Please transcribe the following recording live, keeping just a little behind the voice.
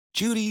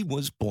Judy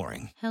was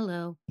boring.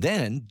 Hello.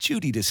 Then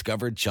Judy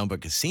discovered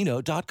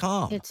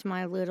ChumbaCasino.com. It's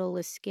my little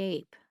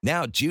escape.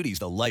 Now Judy's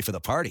the life of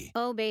the party.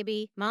 Oh,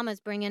 baby, mama's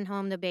bringing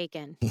home the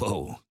bacon.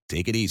 Whoa,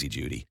 take it easy,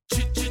 Judy.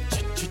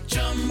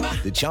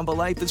 The Chumba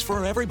life is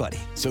for everybody.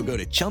 So go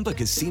to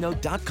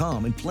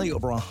ChumbaCasino.com and play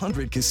over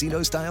 100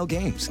 casino-style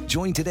games.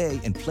 Join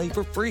today and play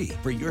for free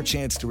for your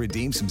chance to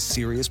redeem some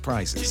serious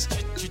prizes.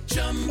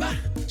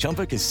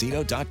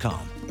 ChumbaCasino.com.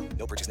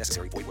 No purchase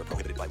necessary. Void where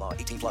prohibited by law.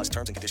 18 plus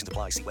terms and conditions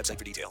apply. See website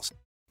for details.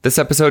 This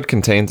episode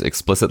contains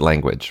explicit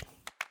language.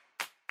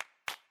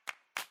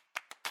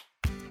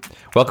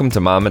 Welcome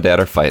to Mom and Dad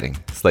Are Fighting,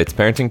 Slate's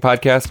parenting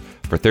podcast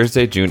for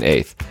Thursday, June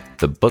 8th,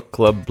 the Book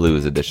Club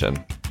Blues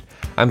edition.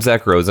 I'm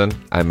Zach Rosen.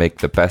 I make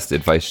the Best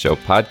Advice Show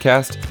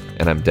podcast,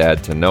 and I'm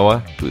dad to Noah,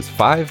 who's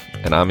 5,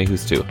 and Ami,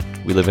 who's 2.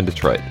 We live in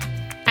Detroit.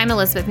 I'm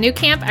Elizabeth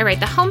Newcamp. I write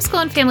the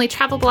homeschool and family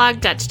travel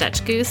blog, Dutch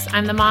Dutch Goose.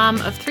 I'm the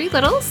mom of 3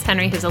 littles,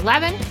 Henry, who's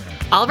 11,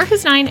 Oliver,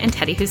 who's 9, and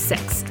Teddy, who's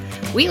 6.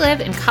 We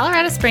live in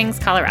Colorado Springs,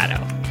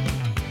 Colorado.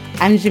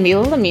 I'm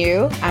Jamila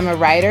Lemieux. I'm a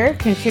writer,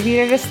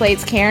 contributor to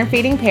Slate's Care and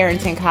Feeding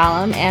Parenting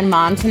column, and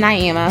mom to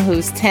Naima,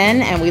 who's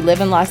 10, and we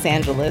live in Los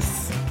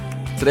Angeles.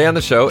 Today on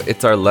the show,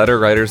 it's our letter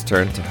writer's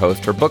turn to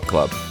host her book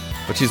club,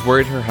 but she's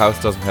worried her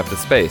house doesn't have the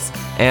space,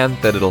 and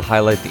that it'll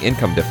highlight the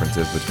income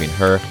differences between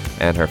her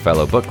and her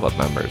fellow book club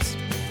members.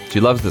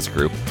 She loves this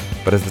group,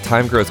 but as the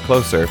time grows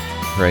closer,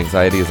 her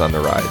anxiety is on the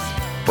rise.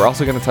 We're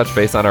also going to touch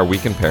base on our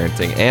week in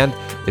parenting, and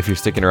if you're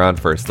sticking around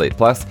for Slate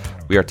Plus,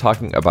 we are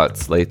talking about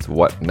Slate's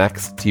What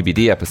Next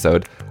TBD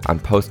episode on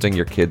posting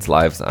your kids'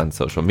 lives on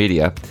social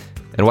media,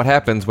 and what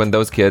happens when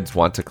those kids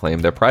want to claim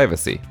their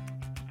privacy.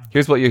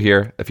 Here's what you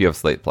hear if you have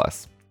Slate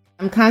Plus.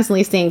 I'm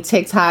constantly seeing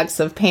TikToks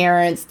of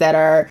parents that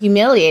are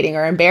humiliating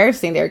or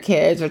embarrassing their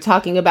kids or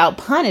talking about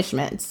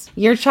punishments.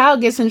 Your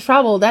child gets in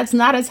trouble. That's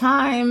not a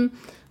time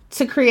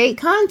to create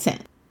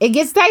content. It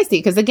gets dicey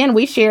because, again,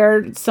 we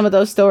share some of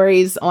those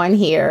stories on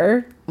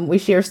here. We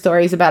share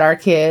stories about our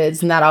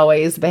kids not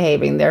always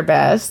behaving their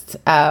best.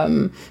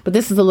 But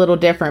this is a little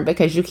different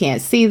because you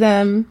can't see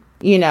them.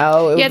 You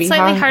know, it's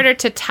slightly harder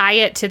to tie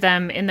it to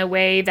them in the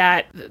way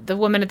that the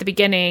woman at the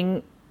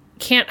beginning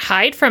can't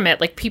hide from it.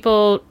 Like,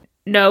 people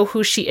know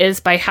who she is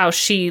by how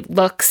she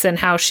looks and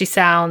how she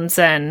sounds,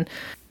 and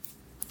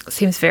it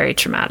seems very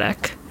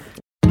traumatic.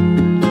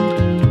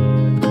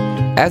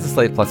 As a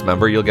Slate Plus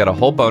member, you'll get a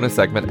whole bonus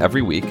segment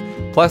every week.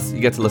 Plus, you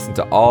get to listen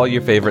to all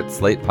your favorite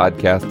Slate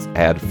podcasts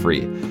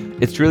ad-free.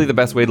 It's truly the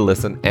best way to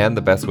listen and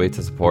the best way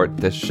to support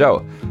this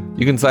show.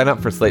 You can sign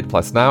up for Slate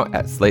Plus now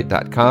at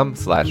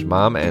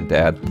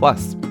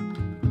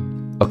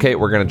slate.com/momanddadplus. Okay,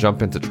 we're going to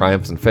jump into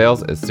triumphs and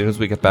fails as soon as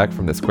we get back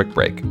from this quick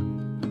break.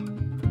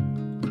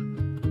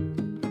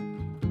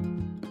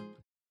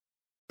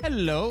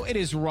 Hello, it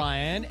is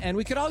Ryan, and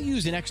we could all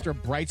use an extra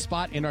bright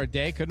spot in our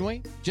day, couldn't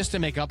we? Just to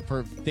make up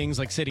for things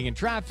like sitting in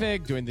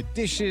traffic, doing the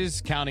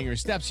dishes, counting your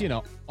steps, you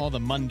know, all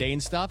the mundane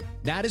stuff.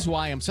 That is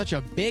why I'm such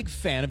a big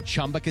fan of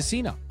Chumba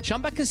Casino.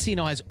 Chumba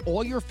Casino has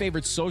all your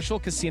favorite social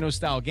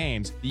casino-style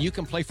games that you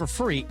can play for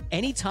free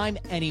anytime,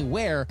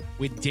 anywhere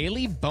with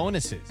daily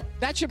bonuses.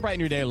 That should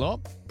brighten your day a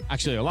little.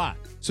 Actually, a lot.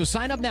 So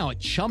sign up now at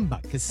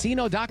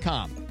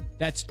ChumbaCasino.com.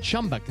 That's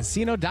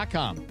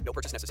ChumbaCasino.com. No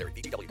purchase necessary.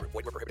 VGW Group.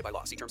 Void where prohibited by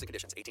law. See terms and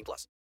conditions. 18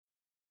 plus.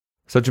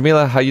 So,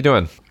 Jamila, how you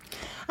doing?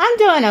 I'm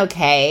doing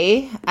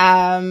okay.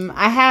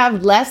 I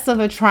have less of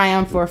a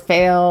triumph or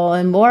fail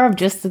and more of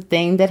just the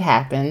thing that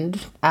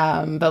happened.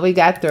 But we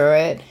got through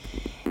it.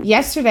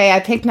 Yesterday, I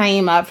picked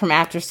Naima up from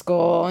after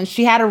school, and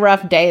she had a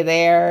rough day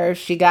there.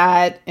 She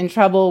got in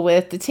trouble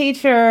with the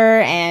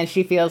teacher, and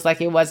she feels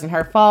like it wasn't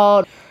her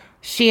fault.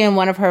 She and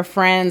one of her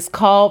friends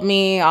called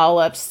me all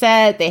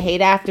upset. They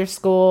hate after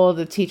school.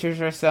 The teachers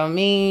are so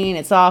mean.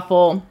 It's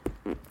awful.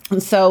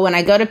 And so when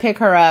I go to pick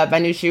her up, I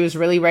knew she was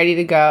really ready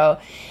to go.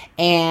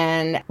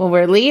 And when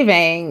we're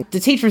leaving, the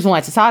teachers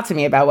wanted to talk to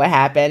me about what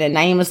happened. And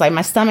Naeem was like,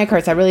 my stomach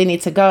hurts. I really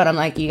need to go. And I'm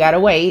like, you got to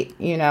wait.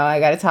 You know,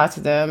 I got to talk to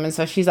them. And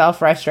so she's all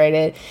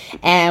frustrated.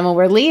 And when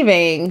we're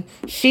leaving,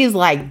 she's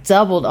like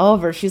doubled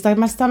over. She's like,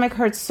 my stomach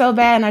hurts so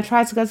bad. And I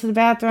tried to go to the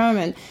bathroom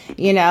and,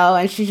 you know,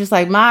 and she's just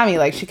like, mommy,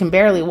 like she can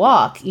barely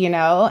walk, you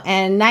know.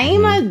 And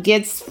Naima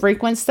gets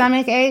frequent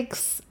stomach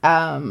aches.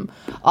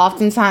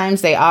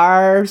 Oftentimes they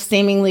are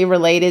seemingly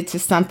related to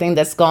something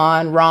that's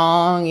gone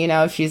wrong, you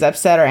know, if she's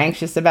upset or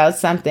anxious about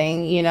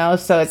something, you know,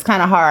 so it's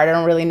kind of hard. I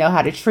don't really know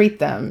how to treat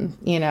them,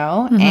 you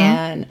know,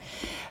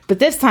 but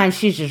this time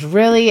she's just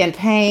really in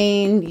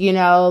pain, you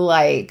know,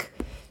 like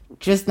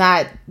just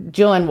not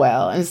doing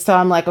well. And so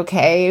I'm like,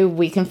 okay,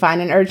 we can find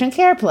an urgent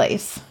care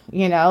place,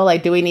 you know,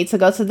 like, do we need to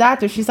go to the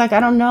doctor? She's like, I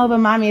don't know, but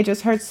mommy, it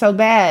just hurts so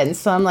bad. And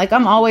so I'm like,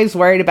 I'm always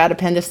worried about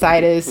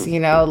appendicitis,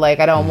 you know, like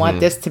I don't want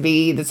this to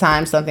be the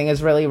time something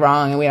is really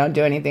wrong and we don't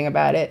do anything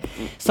about it.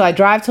 So I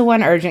drive to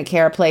one urgent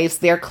care place.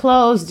 They're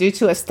closed due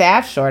to a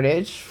staff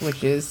shortage,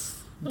 which is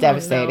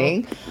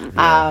devastating.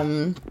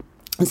 No.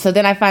 So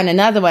then I find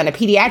another one, a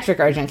pediatric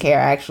urgent care,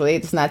 actually.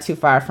 It's not too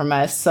far from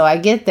us. So I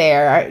get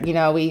there, you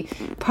know, we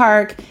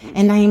park,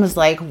 and Naeem was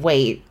like,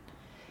 wait,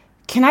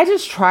 can I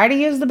just try to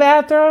use the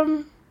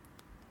bathroom?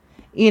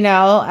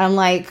 I'm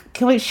like,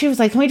 she was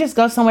like, can we just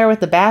go somewhere with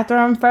the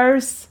bathroom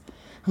first?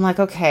 I'm like,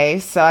 okay.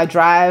 So I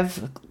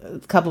drive a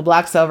couple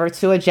blocks over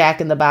to a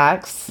Jack in the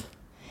Box,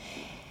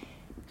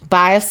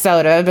 buy a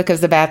soda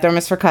because the bathroom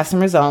is for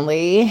customers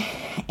only.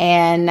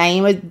 And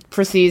Naima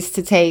proceeds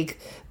to take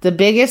the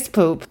biggest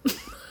poop,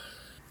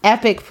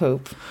 epic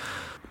poop,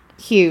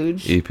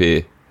 huge.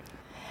 EP.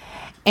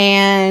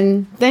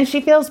 And then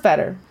she feels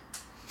better.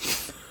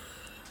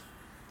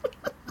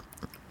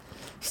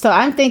 So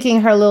I'm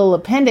thinking her little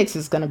appendix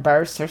is going to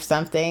burst or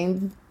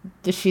something.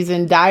 She's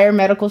in dire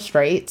medical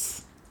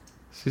straits.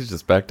 She's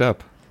just backed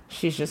up.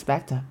 She's just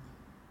backed up.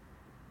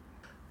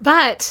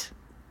 But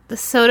the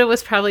soda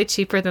was probably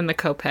cheaper than the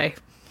copay.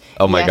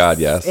 Oh my God,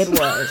 yes. It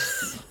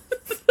was.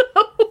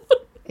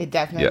 It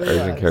definitely was.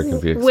 Urgent care can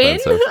be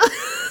expensive.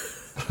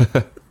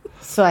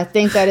 So I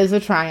think that is a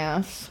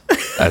triumph.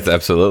 That's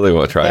absolutely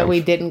what triumph. That we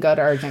didn't go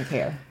to urgent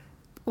care.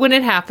 When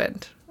it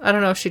happened, I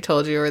don't know if she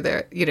told you were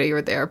there, you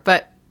were there,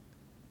 but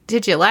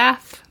did you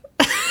laugh?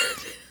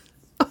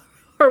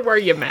 Or were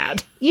you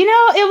mad?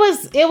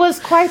 It was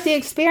quite the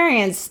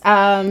experience.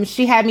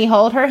 She had me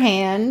hold her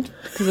hand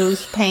because it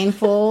was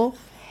painful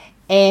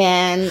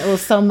and it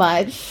was so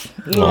much,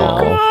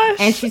 Gosh.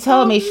 And she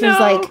told me, she was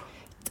like,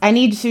 I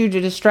need you to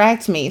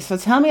distract me. So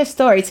tell me a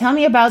story. Tell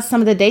me about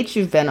some of the dates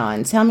you've been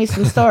on. Tell me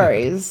some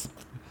stories.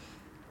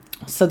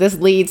 So this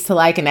leads to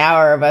like an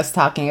hour of us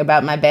talking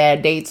about my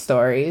bad date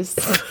stories.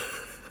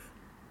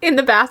 In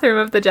the bathroom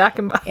of the Jack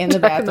in the Box. In the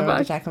bathroom of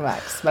the Jack in the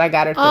Box. But I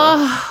got her through.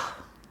 Oh,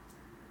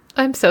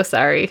 I'm so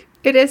sorry.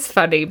 It is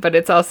funny, but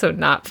it's also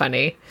not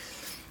funny.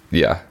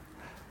 Yeah.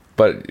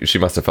 But she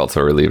must have felt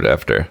so relieved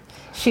after.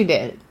 She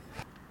did.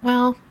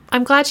 Well,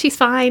 I'm glad she's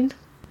fine.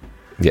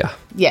 Yeah.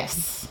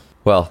 Yes.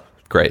 Well,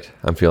 great.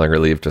 I'm feeling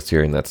relieved just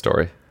hearing that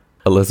story.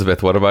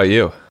 Elizabeth, what about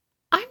you?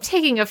 I'm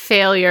taking a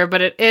failure,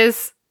 but it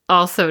is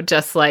also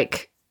just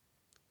like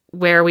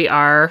where we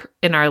are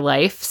in our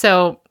life.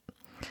 So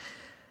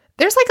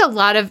there's like a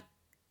lot of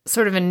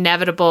sort of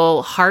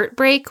inevitable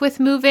heartbreak with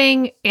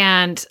moving.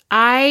 And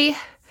I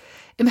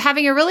am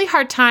having a really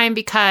hard time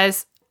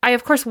because I,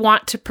 of course,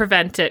 want to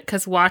prevent it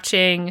because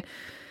watching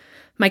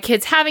my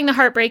kids having the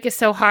heartbreak is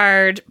so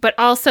hard. But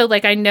also,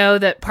 like, I know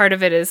that part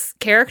of it is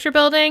character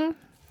building.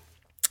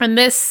 And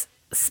this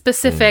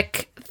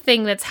specific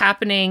thing that's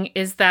happening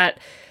is that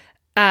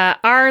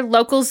our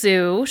local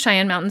zoo,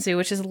 Cheyenne Mountain Zoo,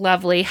 which is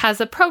lovely, has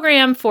a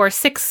program for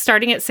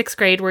starting at sixth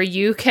grade where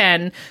you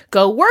can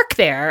go work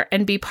there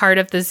and be part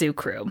of the zoo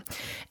crew.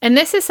 And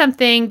this is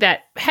something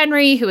that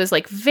Henry, who is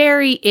like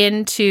very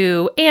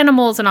into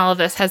animals and all of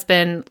this, has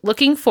been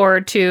looking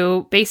forward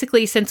to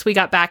basically since we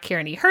got back here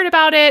and he heard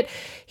about it.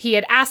 He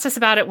had asked us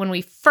about it when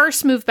we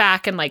first moved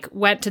back and like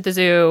went to the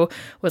zoo,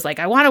 was like,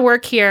 I want to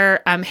work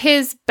here.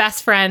 His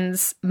best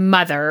friend's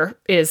mother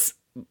is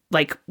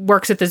like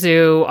works at the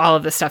zoo, all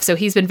of this stuff. So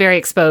he's been very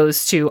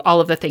exposed to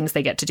all of the things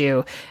they get to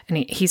do. And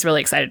he's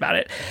really excited about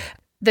it.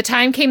 The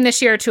time came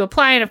this year to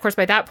apply. And of course,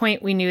 by that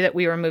point, we knew that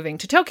we were moving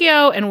to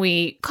Tokyo and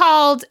we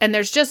called and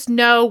there's just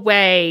no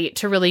way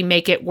to really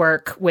make it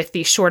work with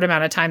the short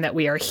amount of time that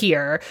we are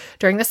here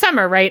during the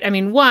summer, right? I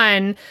mean,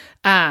 one,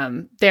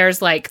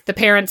 there's like the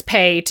parents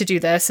pay to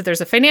do this. So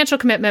there's a financial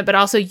commitment, but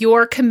also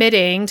you're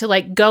committing to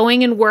like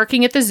going and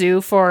working at the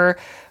zoo for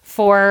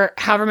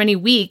however many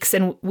weeks,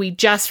 and we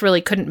just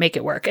really couldn't make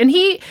it work. And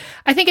he,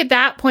 I think at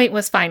that point,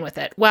 was fine with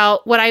it.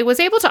 Well, what I was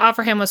able to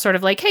offer him was sort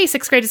of like, hey,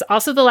 sixth grade is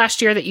also the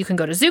last year that you can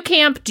go to zoo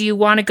camp. Do you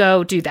want to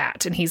go do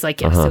that? And he's like,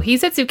 yes. So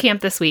he's at zoo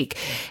camp this week.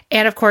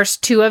 And of course,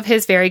 two of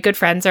his very good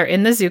friends are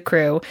in the zoo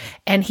crew,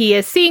 and he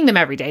is seeing them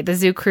every day. The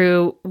zoo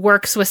crew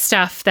works with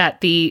stuff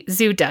that the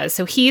zoo does.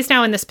 So he's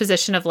now in this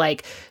position of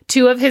like,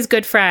 two of his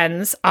good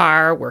friends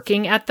are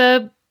working at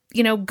the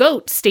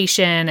goat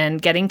station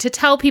and getting to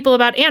tell people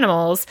about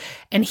animals.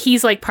 And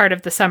he's like part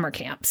of the summer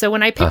camp. So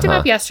when I picked him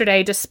up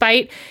yesterday,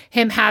 despite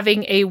him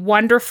having a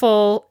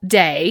wonderful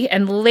day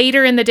and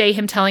later in the day,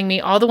 him telling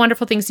me all the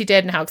wonderful things he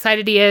did and how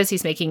excited he is,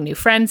 he's making new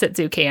friends at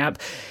zoo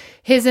camp.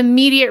 His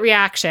immediate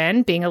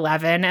reaction, being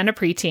 11 and a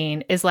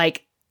preteen, is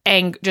like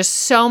just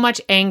so much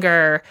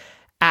anger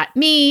at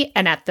me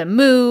and at the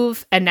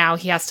move. And now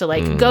he has to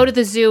like go to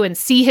the zoo and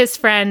see his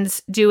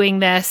friends doing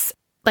this.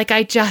 Like,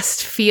 I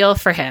just feel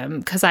for him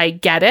because I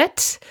get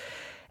it.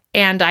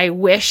 And I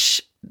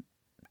wish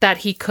that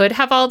he could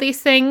have all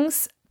these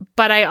things.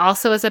 But I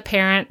also, as a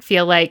parent,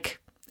 feel like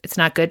it's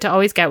not good to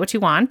always get what you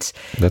want.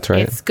 That's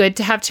right. It's good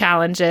to have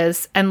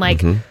challenges. And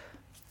like,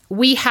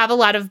 we have a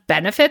lot of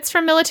benefits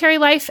from military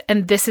life.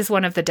 And this is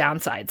one of the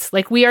downsides.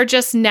 Like, we are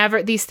just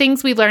never, these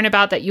things we learn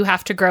about that you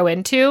have to grow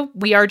into,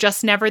 we are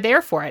just never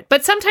there for it.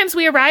 But sometimes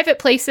we arrive at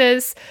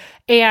places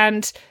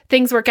and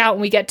things work out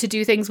and we get to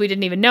do things we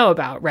didn't even know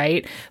about,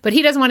 right? But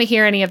he doesn't want to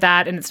hear any of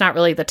that, and it's not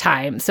really the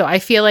time. So I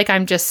feel like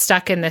I'm just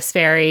stuck in this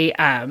very,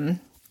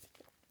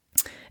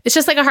 it's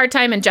just like a hard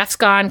time, and Jeff's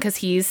gone because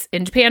he's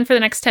in Japan for the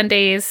next 10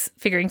 days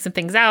figuring some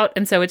things out.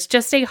 And so it's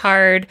just a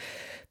hard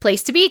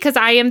place to be because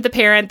I am the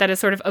parent that is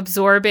sort of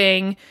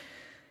absorbing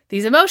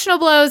these emotional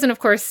blows. And of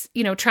course,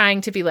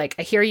 trying to be like,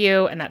 I hear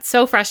you. And that's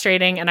so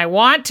frustrating. And I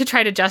want to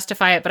try to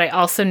justify it. But I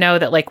also know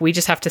that like, we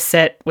just have to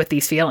sit with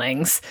these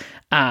feelings.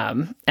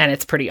 And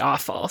it's pretty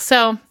awful.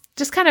 So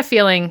just kind of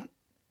feeling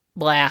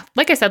blah.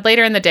 Like I said,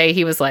 later in the day,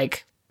 he was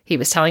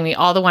telling me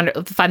all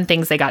the fun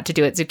things they got to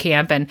do at Zoo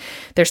Camp. And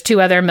there's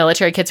 2 other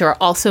military kids who are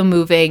also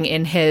moving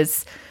in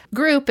his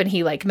group. And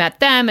he like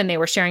met them and they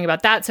were sharing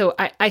about that. So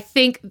I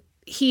think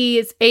he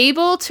is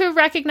able to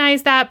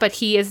recognize that, but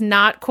he is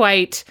not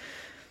quite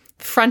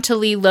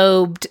frontally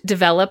lobed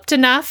developed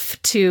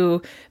enough to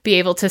be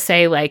able to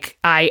say like,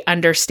 I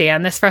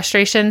understand this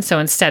frustration. So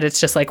instead it's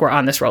just like, we're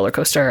on this roller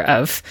coaster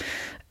of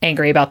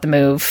angry about the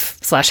move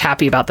 /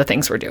 happy about the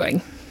things we're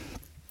doing.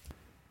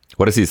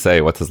 What does he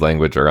say? What's his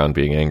language around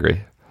being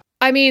angry?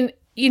 I mean,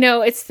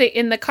 it's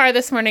in the car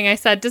this morning, I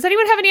said, does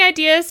anyone have any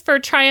ideas for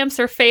triumphs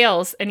or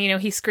fails? And,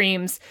 he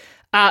screams,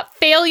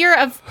 failure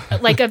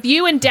of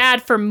you and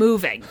Dad for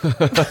moving.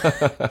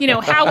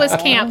 How was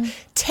camp?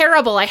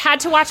 Terrible. I had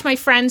to watch my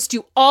friends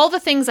do all the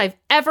things I've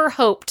ever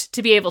hoped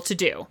to be able to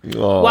do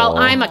while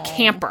I'm a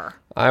camper.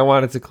 I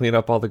wanted to clean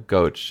up all the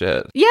goat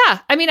shit. Yeah.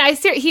 I mean,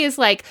 he is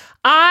like,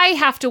 I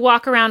have to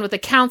walk around with a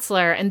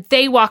counselor and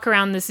they walk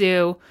around the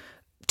zoo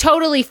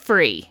totally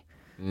free.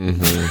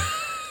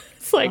 Mm-hmm.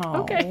 It's like,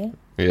 okay.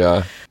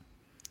 Yeah.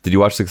 Did you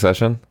watch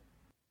Succession?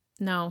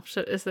 No.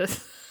 Is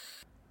this?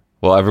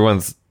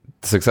 Well,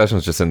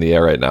 Succession's just in the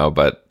air right now,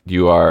 but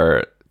you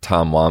are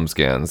Tom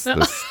Wambsgans,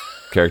 this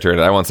character, and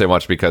I won't say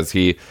much because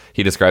he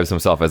describes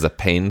himself as a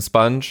pain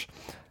sponge.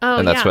 Oh,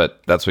 and that's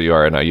what you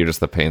are right now. You're just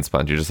the pain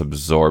sponge. You're just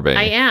absorbing.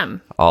 I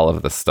am all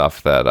of the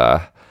stuff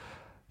that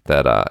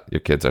your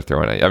kids are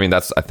throwing at you. I mean, I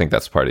think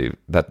that's part of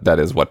that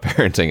is what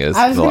parenting is.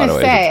 I was going to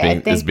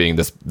say, is being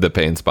the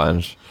pain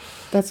sponge.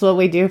 That's what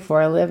we do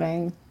for a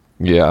living.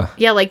 Yeah.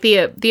 Yeah, like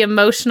the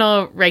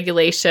emotional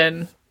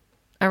regulation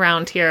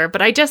around here.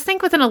 But I just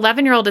think with an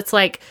 11-year-old, it's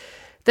like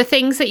the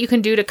things that you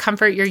can do to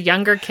comfort your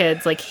younger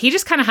kids. Like he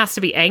just kind of has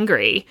to be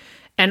angry.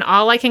 And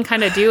all I can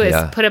kind of do is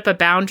put up a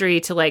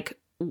boundary to like,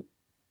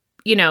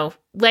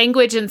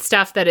 language and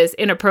stuff that is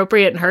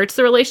inappropriate and hurts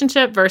the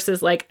relationship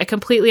versus like, I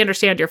completely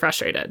understand you're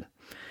frustrated.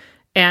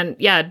 And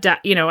yeah,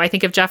 I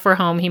think if Jeff were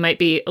home, he might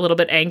be a little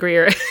bit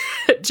angrier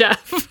at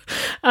Jeff.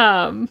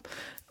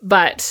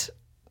 But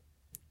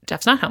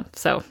Jeff's not home,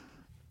 so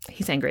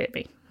he's angry at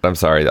me. I'm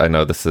sorry. I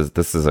know this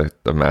is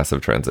a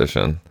massive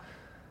transition.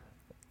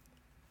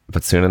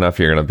 But soon enough,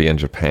 you're going to be in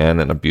Japan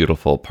in a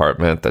beautiful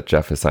apartment that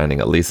Jeff is signing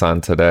a lease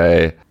on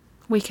today.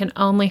 We can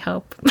only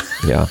hope.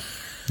 Yeah.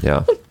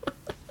 Yeah.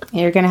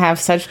 You're going to have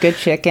such good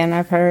chicken,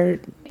 I've heard.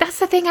 That's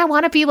the thing. I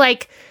want to be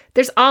like,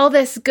 there's all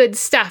this good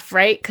stuff,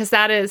 right? Because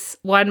that is,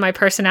 1, my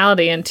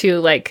personality, and 2,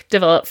 like,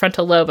 develop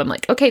frontal lobe. I'm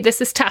like, okay, this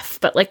is tough,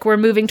 but like we're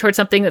moving towards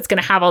something that's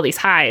going to have all these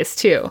highs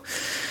too.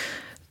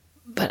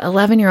 But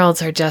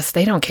 11-year-olds are just,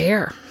 they don't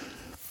care.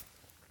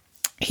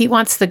 He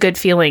wants the good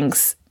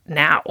feelings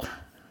now.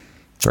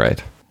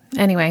 Right.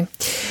 Anyway,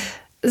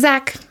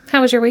 Zach,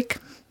 how was your week?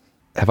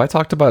 Have I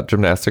talked about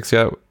gymnastics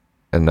yet?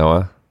 And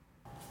Noah?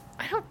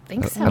 I don't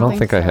think so. I don't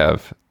think I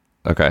have.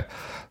 Okay.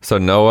 So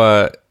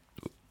Noah,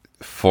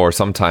 for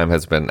some time,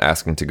 has been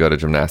asking to go to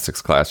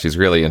gymnastics class. She's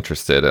really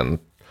interested in,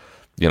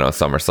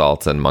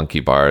 somersaults and monkey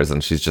bars,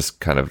 and she's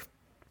just kind of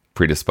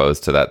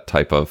predisposed to that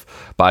type of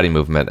body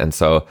movement. And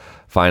so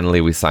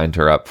finally we signed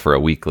her up for a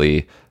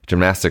weekly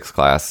gymnastics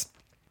class,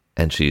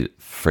 and she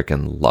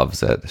freaking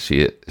loves it.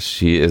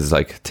 She is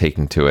like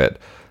taking to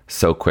it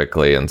so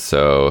quickly and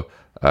so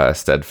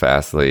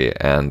steadfastly,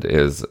 and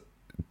is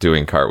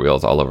doing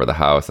cartwheels all over the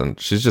house, and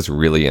she's just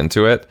really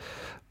into it.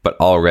 But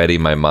already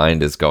my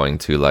mind is going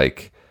to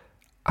like,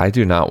 I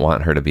do not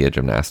want her to be a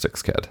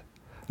gymnastics kid.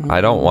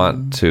 I don't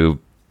want to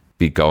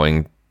be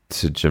going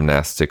to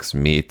gymnastics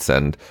meets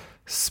and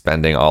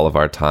spending all of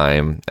our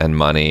time and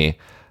money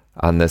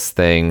on this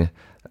thing.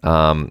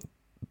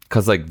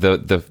 Because like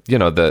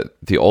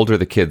the older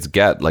the kids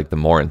get, like the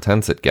more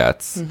intense it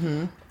gets.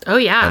 Mm-hmm. Oh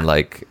yeah. And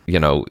like,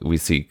 we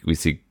see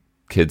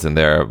kids in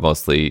there,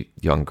 mostly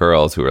young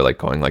girls, who are like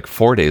going like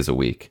 4 days a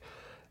week.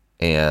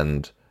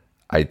 And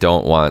I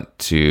don't want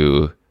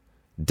to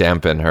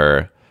dampen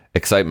her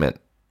excitement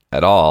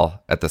at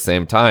all. At the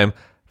same time,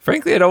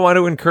 frankly, I don't want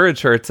to encourage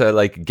her to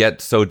like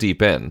get so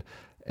deep in.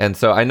 And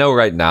so I know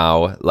right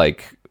now,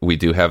 like we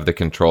do have the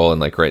control,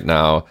 and like right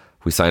now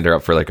we signed her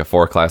up for like a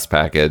 4-class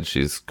package.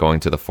 She's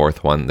going to the 4th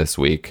one this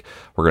week.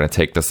 We're going to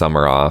take the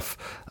summer off.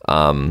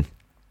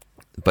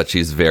 But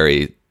she's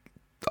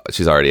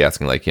already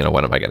asking like,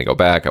 when am I going to go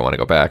back? I want to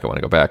go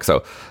back.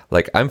 So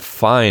like, I'm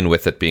fine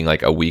with it being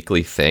like a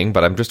weekly thing,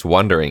 but I'm just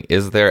wondering,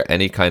 is there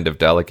any kind of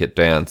delicate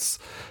dance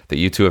that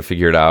you two have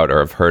figured out or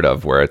have heard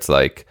of where it's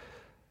like,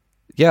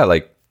 yeah,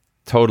 like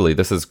totally,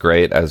 this is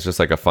great as just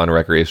like a fun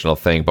recreational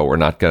thing, but we're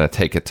not going to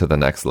take it to the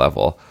next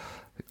level.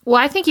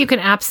 Well, I think you can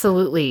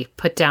absolutely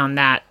put down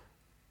that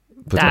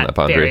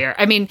barrier.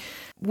 I mean,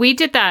 we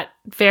did that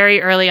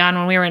very early on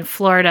when we were in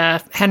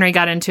Florida. Henry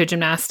got into a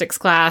gymnastics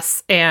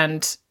class,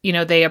 and,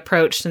 they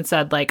approached and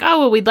said like, oh,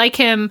 well, we'd like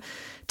him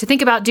to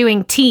think about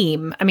doing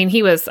team. I mean,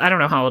 I don't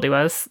know how old he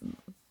was.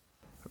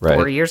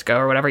 4 years ago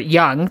or whatever,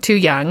 too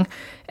young.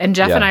 And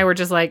Jeff and I were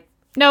just like,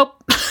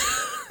 nope.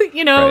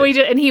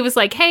 And he was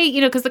like, hey,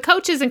 because the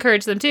coaches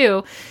encourage them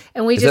too.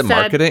 And we just said,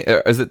 marketing?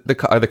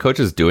 Are the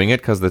coaches doing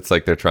it because it's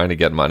like they're trying to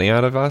get money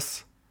out of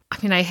us? I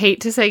mean, I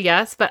hate to say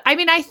yes, but I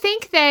mean, I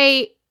think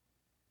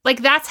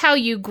that's how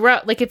you grow.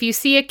 Like if you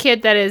see a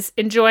kid that is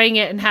enjoying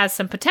it and has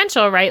some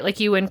potential, right? Like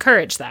you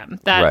encourage them.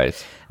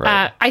 Right.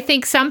 I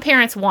think some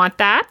parents want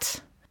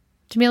that.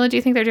 Jamila, do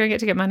you think they're doing it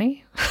to get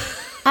money?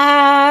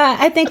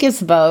 I think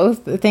it's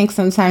both. I think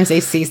sometimes they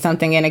see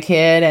something in a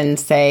kid and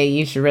say,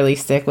 you should really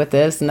stick with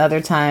this. And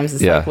other times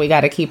it's like, we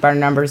got to keep our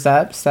numbers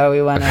up. So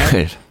we want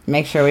to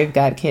make sure we've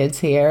got kids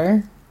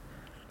here.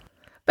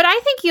 But I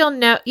think you'll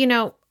know,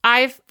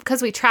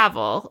 because we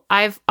travel,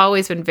 I've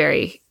always been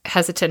very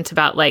hesitant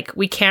about like,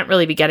 we can't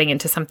really be getting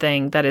into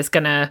something that is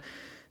going to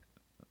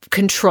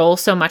control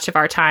so much of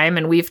our time.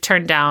 And we've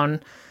turned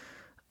down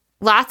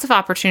lots of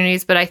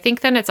opportunities, but I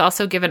think then it's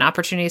also given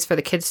opportunities for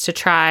the kids to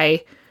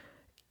try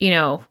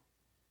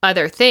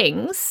other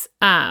things.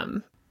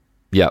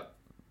 Yep.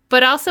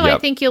 But also I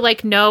think you'll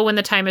like know when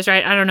the time is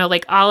right. I don't know,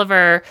 like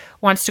Oliver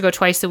wants to go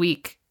twice a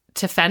week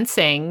to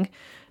fencing.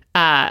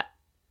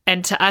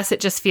 And to us, it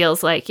just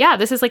feels like,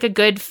 this is like a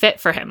good fit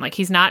for him. Like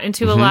he's not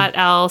into a lot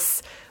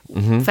else.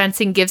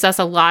 Fencing gives us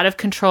a lot of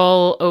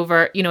control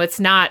over, it's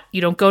not,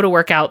 you don't go to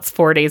workouts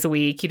 4 days a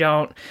week. You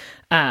don't,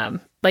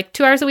 like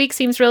 2 hours a week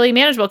seems really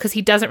manageable because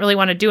he doesn't really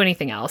want to do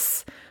anything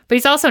else. But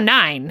he's also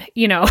 9,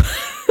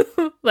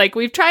 like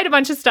we've tried a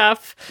bunch of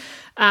stuff.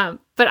 But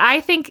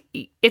I think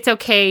it's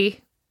okay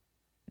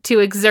to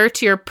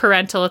exert your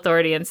parental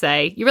authority and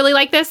say, you really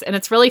like this and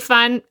it's really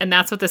fun. And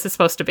that's what this is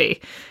supposed to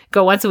be.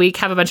 Go once a week,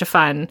 have a bunch of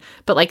fun.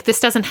 But like, this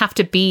doesn't have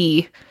to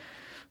be,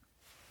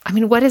 I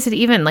mean, what is it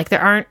even? Like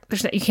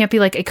you can't be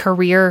like a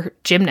career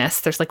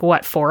gymnast. There's like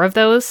 4 of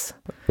those?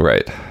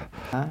 Right.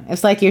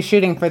 It's like you're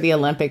shooting for the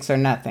Olympics or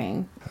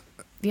nothing.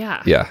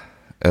 Yeah. Yeah.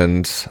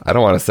 And I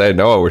don't want to say,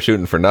 no, we're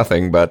shooting for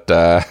nothing, but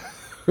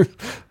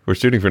we're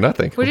shooting for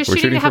nothing. We're just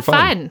shooting to have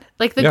fun.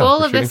 Like the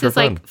goal of this is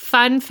like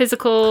fun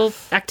physical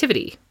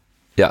activity.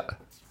 Yeah.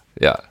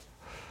 Yeah.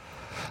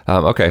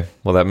 Okay.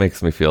 Well, that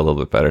makes me feel a little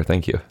bit better.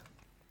 Thank you.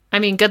 I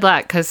mean, good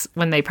luck, because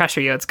when they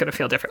pressure you, it's going to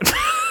feel different.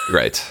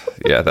 Right.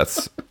 Yeah,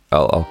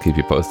 I'll keep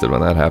you posted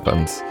when that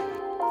happens.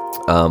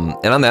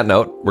 And on that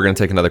note, we're going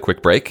to take another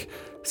quick break.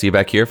 See you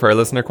back here for our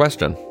listener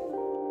question.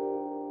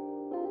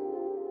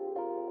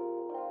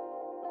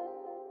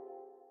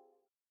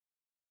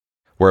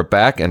 We're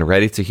back and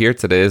ready to hear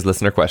today's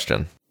listener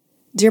question.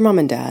 Dear Mom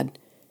and Dad,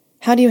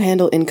 how do you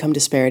handle income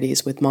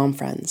disparities with mom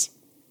friends?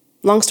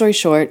 Long story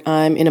short,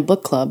 I'm in a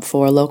book club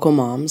for local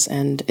moms,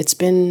 and it's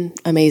been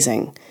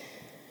amazing.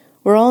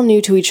 We're all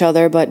new to each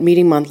other, but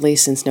meeting monthly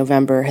since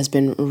November has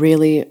been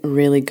really,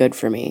 really good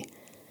for me.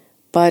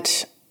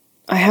 But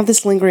I have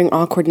this lingering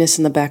awkwardness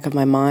in the back of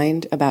my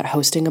mind about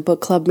hosting a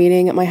book club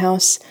meeting at my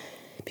house,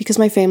 because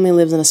my family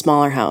lives in a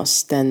smaller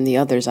house than the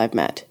others I've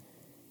met.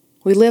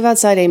 We live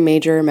outside a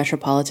major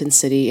metropolitan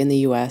city in the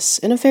U.S.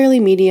 in a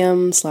fairly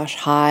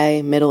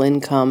medium/high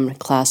middle-income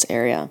class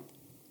area.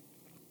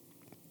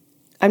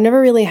 I've never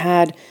really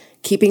had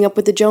keeping up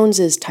with the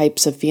Joneses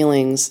types of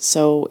feelings,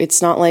 so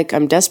it's not like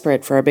I'm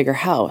desperate for a bigger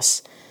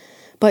house.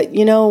 But,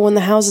 when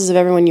the houses of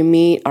everyone you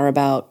meet are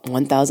about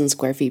 1,000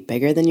 square feet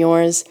bigger than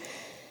yours,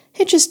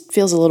 it just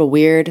feels a little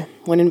weird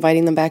when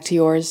inviting them back to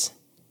yours.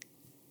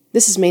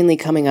 This is mainly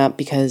coming up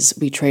because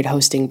we trade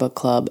hosting book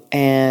club,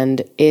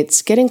 and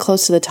it's getting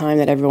close to the time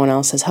that everyone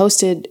else has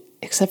hosted,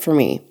 except for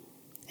me.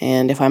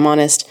 And if I'm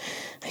honest,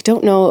 I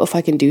don't know if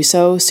I can do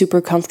so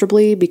super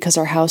comfortably because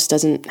our house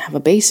doesn't have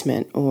a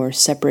basement or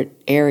separate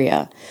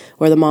area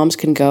where the moms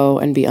can go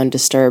and be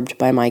undisturbed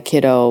by my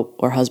kiddo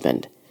or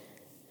husband.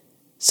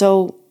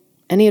 So,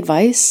 any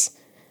advice?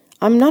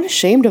 I'm not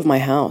ashamed of my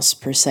house,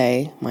 per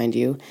se, mind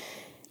you.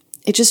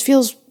 It just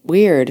feels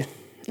weird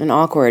and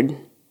awkward,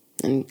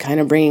 and kind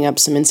of bringing up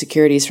some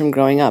insecurities from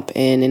growing up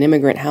in an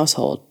immigrant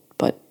household,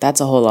 but that's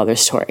a whole other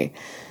story.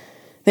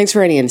 Thanks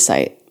for any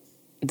insight.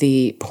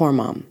 The poor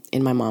mom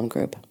in my mom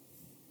group.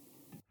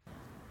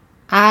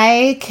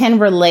 I can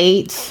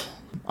relate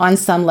on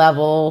some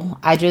level.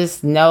 I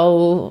just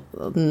know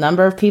a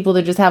number of people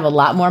that just have a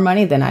lot more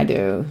money than I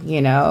do.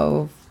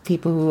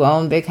 People who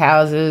own big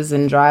houses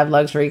and drive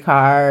luxury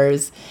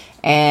cars.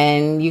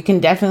 And you can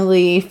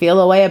definitely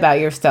feel a way about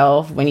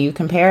yourself when you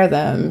compare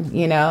them,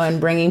 and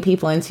bringing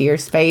people into your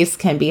space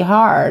can be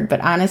hard.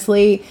 But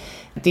honestly,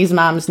 these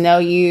moms know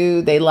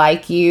you, they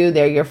like you,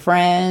 they're your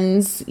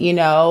friends.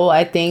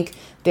 I think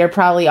they're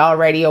probably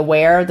already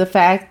aware of the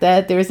fact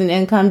that there's an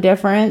income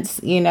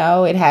difference.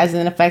 It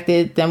hasn't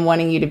affected them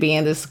wanting you to be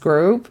in this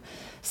group.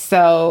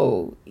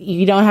 So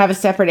you don't have a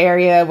separate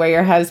area where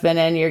your husband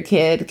and your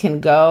kid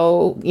can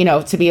go,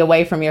 to be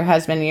away from your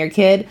husband and your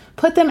kid.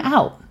 Put them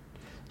out.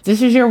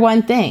 This is your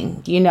one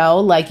thing,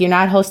 like you're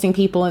not hosting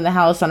people in the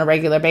house on a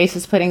regular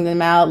basis, putting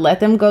them out. Let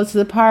them go to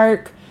the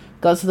park,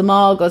 go to the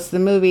mall, go to the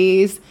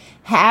movies,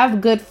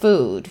 have good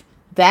food.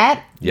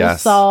 That will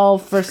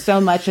solve for so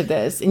much of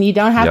this. And you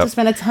don't have to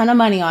spend a ton of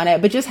money on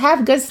it, but just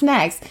have good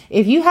snacks.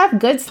 If you have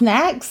good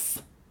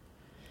snacks,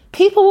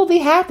 people will be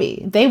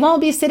happy. They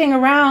won't be sitting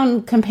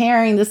around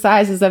comparing the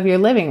sizes of your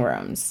living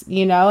rooms,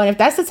 you know? And if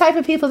that's the type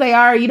of people they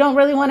are, you don't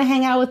really want to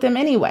hang out with them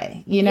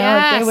anyway. You know,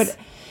 Yes.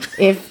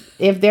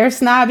 if they're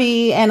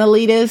snobby and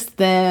elitist,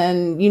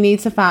 then you need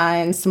to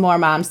find some more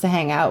moms to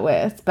hang out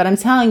with. But I'm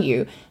telling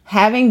you,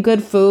 having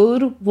good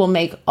food will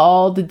make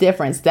all the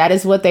difference. That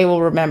is what they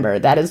will remember.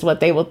 That is what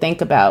they will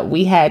think about.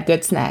 We had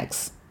good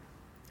snacks.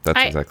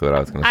 That's exactly what I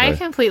was going to say. I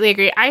completely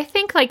agree. I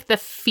think like the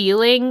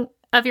feeling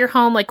of your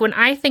home, like when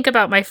I think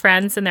about my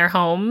friends and their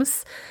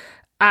homes,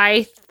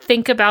 I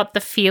think about the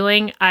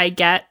feeling I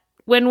get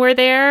when we're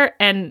there.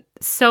 And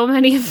so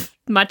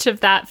much of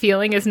that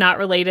feeling is not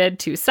related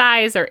to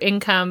size or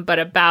income, but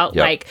about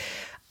like,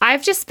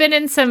 I've just been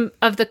in some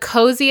of the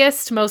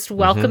coziest, most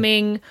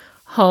welcoming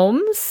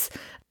homes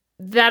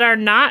that are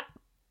not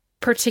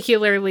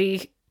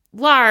particularly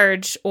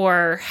large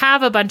or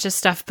have a bunch of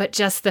stuff, but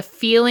just the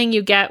feeling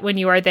you get when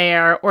you are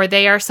there, or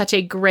they are such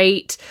a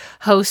great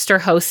host or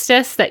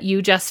hostess that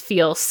you just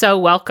feel so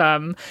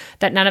welcome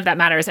that none of that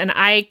matters. And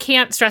I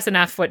can't stress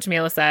enough what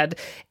Jamila said.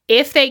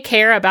 If they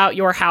care about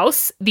your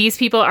house, these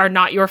people are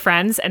not your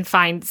friends, and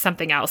find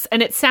something else.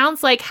 And it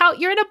sounds like how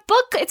you're in a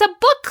book. It's a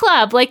book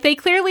club. Like they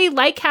clearly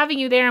like having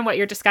you there and what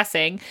you're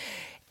discussing.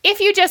 If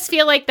you just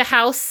feel like the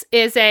house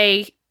is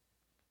a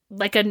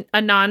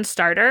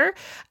non-starter,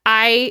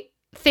 I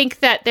think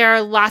that there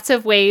are lots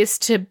of ways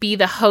to be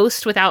the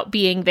host without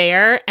being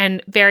there,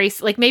 and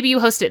like maybe you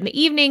host it in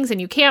the evenings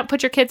and you can't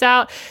put your kids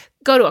out.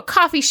 Go to a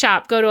coffee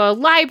shop, go to a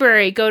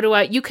library,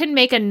 you can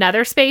make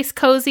another space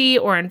cozy,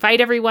 or invite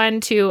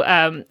everyone to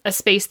a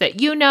space that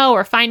you know,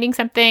 or finding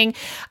something.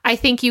 I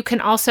think you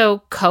can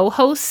also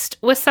co-host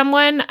with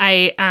someone.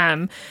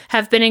 I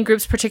have been in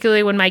groups,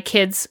 particularly when my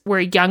kids were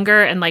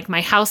younger and like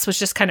my house was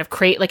just kind of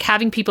like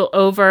having people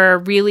over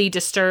really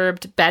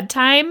disturbed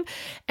bedtime,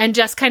 and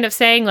just kind of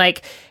saying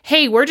like,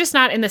 hey, we're just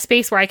not in the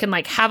space where I can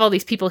like have all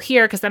these people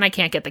here because then I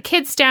can't get the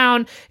kids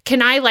down.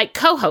 Can I like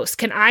co-host?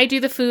 Can I do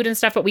the food and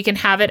stuff, but we can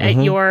have it at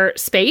your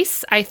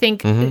space? I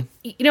think,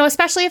 you know,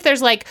 especially if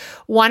there's like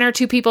one or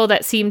two people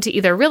that seem to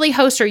either really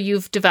host or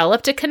you've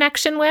developed a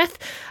connection with.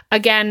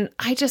 Again,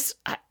 I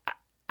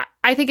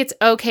think it's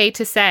okay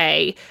to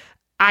say,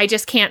 I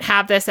just can't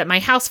have this at my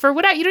house for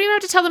whatever. You don't even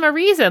have to tell them a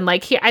reason.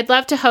 Like, here, I'd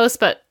love to host,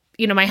 but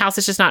you know, my house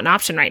is just not an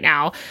option right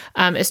now.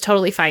 Is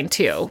totally fine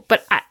too.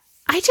 But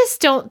I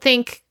just don't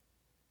think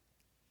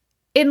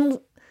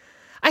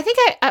I think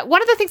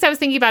one of the things I was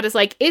thinking about is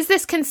like, is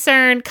this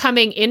concern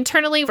coming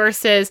internally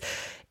versus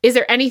is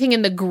there anything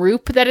in the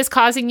group that is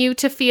causing you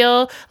to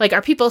feel like,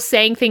 are people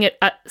saying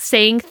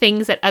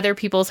things at other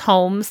people's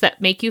homes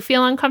that make you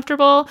feel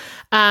uncomfortable?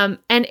 And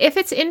if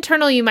it's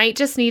internal, you might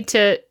just need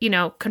to, you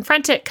know,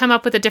 confront it, come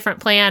up with a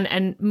different plan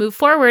and move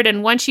forward.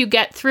 And once you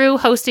get through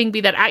hosting, be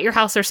that at your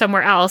house or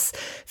somewhere else,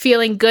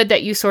 feeling good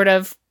that you sort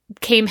of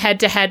came head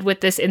to head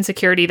with this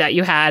insecurity that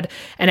you had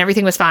and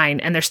everything was fine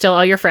and they're still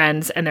all your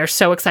friends and they're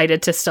so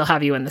excited to still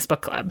have you in this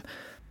book club.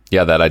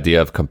 Yeah, that idea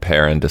of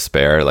compare and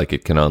despair, like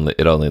it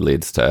only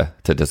leads to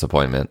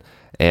disappointment.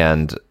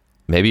 And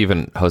maybe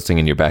even hosting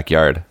in your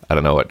backyard. I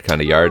don't know what kind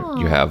of yard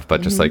you have,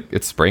 but just like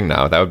it's spring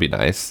now, that would be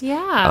nice.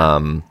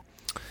 Yeah.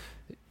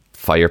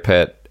 Fire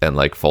pit and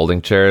like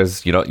folding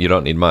chairs. You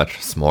don't need much.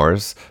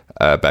 S'mores.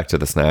 Back to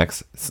the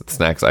snacks.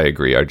 Snacks, I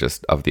agree, are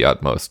just of the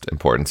utmost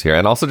importance here.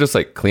 And also just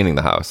like cleaning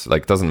the house.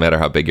 Like, doesn't matter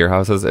how big your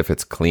house is, if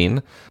it's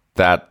clean,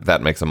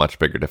 that makes a much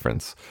bigger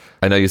difference.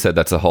 I know you said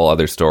that's a whole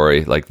other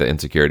story, like the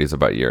insecurities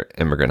about your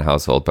immigrant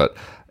household, but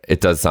it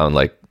does sound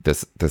like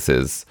this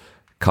is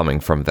coming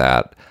from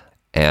that.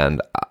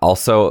 And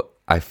also,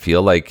 I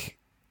feel like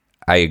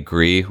I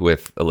agree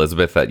with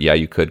Elizabeth that, yeah,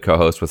 you could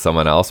co-host with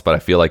someone else, but I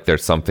feel like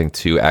there's something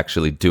to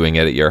actually doing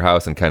it at your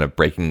house and kind of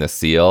breaking the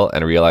seal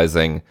and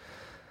realizing,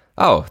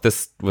 oh,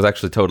 this was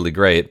actually totally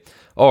great.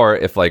 Or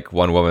if like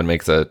one woman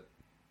makes a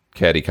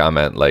catty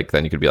comment, like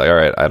then you could be like, all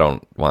right, I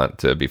don't want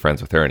to be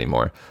friends with her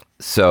anymore.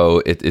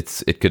 So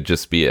it could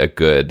just be a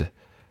good,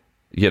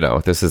 you know,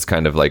 this is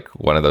kind of like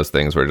one of those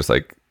things where just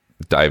like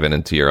diving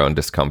into your own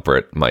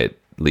discomfort might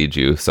lead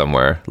you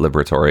somewhere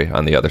liberatory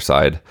on the other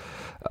side.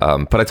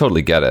 But I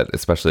totally get it,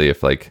 especially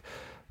if like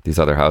these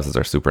other houses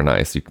are super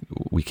nice.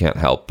 We can't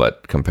help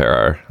but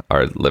compare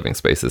our living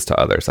spaces to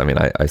others. I mean,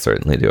 I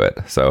certainly do it.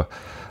 So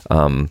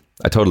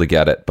I totally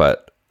get it,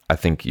 but I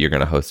think you're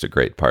going to host a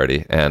great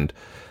party. And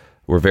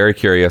we're very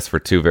curious for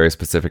 2 very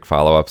specific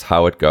follow-ups,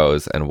 how it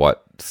goes and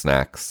what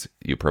snacks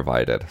you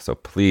provided. So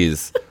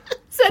please,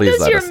 Send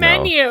us your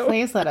menu.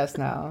 Please let us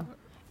know.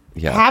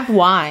 Yeah. Have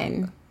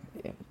wine.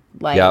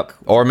 Like, yep.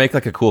 Or make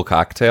like a cool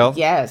cocktail.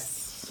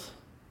 Yes.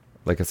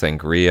 Like a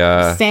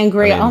sangria.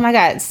 Sangria. Oh my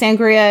God.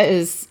 Sangria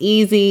is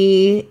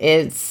easy.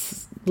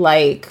 It's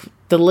like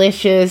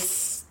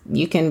delicious.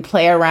 You can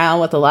play around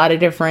with a lot of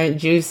different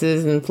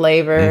juices and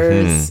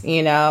flavors,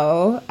 you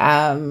know.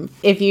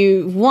 If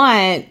you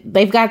want,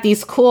 they've got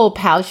these cool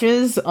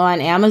pouches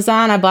on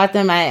Amazon. I bought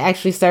them. I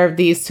actually served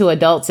these to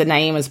adults at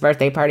Naima's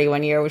birthday party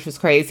one year, which was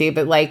crazy.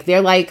 But like,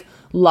 they're like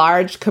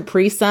large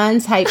Capri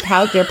Sun type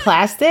pouch. They're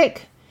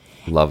plastic.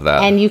 Love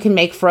that. And you can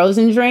make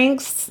frozen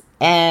drinks.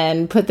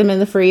 and put them in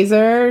the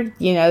freezer.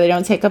 You know, they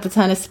don't take up a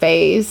ton of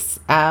space.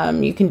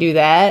 You can do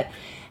that.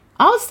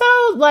 Also,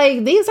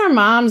 like, these are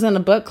moms in a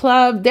book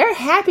club. They're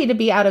happy to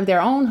be out of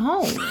their own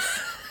homes.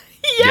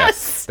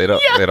 Yes. They don't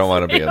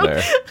want to be in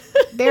there.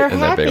 They're in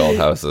happy. their big old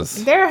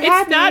houses. They're happy.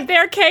 It's not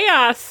their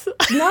chaos.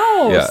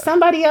 No, Yeah.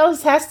 somebody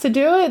else has to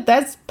do it.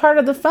 That's part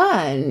of the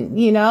fun.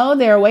 You know,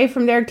 they're away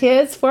from their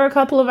kids for a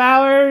couple of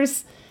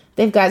hours.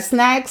 They've got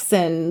snacks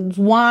and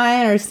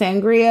wine or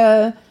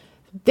sangria.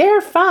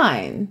 They're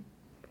fine.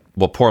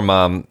 Well, poor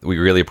mom, we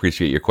really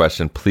appreciate your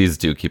question. Please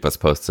do keep us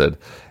posted.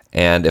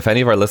 And if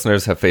any of our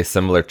listeners have faced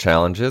similar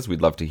challenges,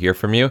 we'd love to hear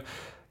from you.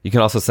 You can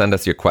also send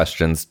us your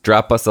questions.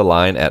 Drop us a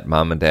line at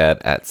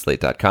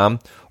momanddad@slate.com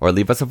or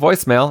leave us a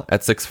voicemail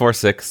at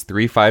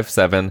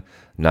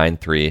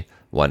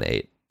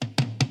 646-357-9318.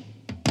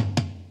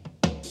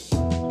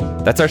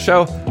 That's our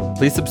show.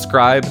 Please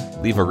subscribe,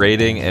 leave a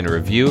rating and a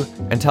review,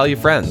 and tell your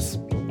friends.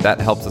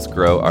 That helps us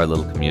grow our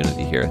little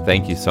community here.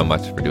 Thank you so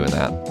much for doing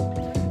that.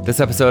 This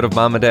episode of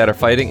Mom and Dad Are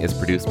Fighting is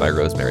produced by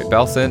Rosemary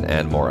Belson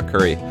and Maura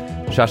Curry.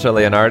 Shasha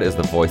Leonard is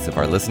the voice of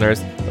our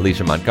listeners.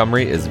 Alicia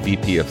Montgomery is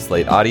VP of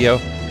Slate Audio.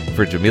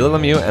 For Jamila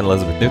Lemieux and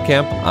Elizabeth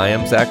Newcamp, I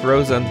am Zach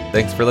Rosen.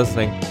 Thanks for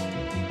listening.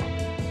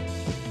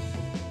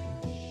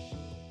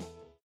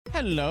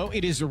 Hello,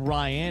 it is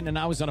Ryan, and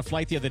I was on a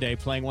flight the other day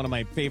playing one of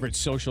my favorite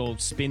social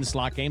spin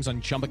slot games on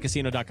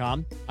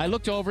ChumbaCasino.com. I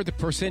looked over at the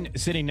person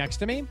sitting next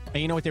to me, and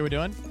you know what they were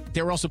doing?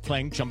 They were also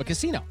playing Chumba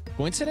Casino.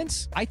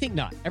 Coincidence? I think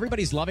not.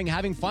 Everybody's loving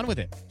having fun with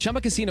it.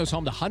 Chumba Casino is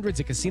home to hundreds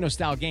of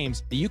casino-style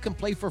games that you can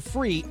play for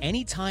free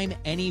anytime,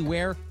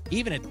 anywhere,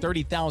 even at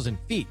 30,000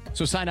 feet.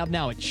 So sign up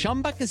now at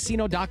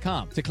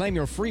ChumbaCasino.com to claim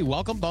your free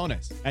welcome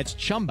bonus. That's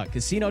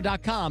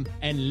ChumbaCasino.com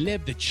and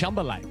live the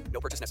Chumba life. No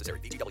purchase necessary.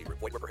 VGW.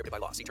 Void where prohibited by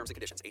law. See terms and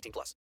conditions. 18+.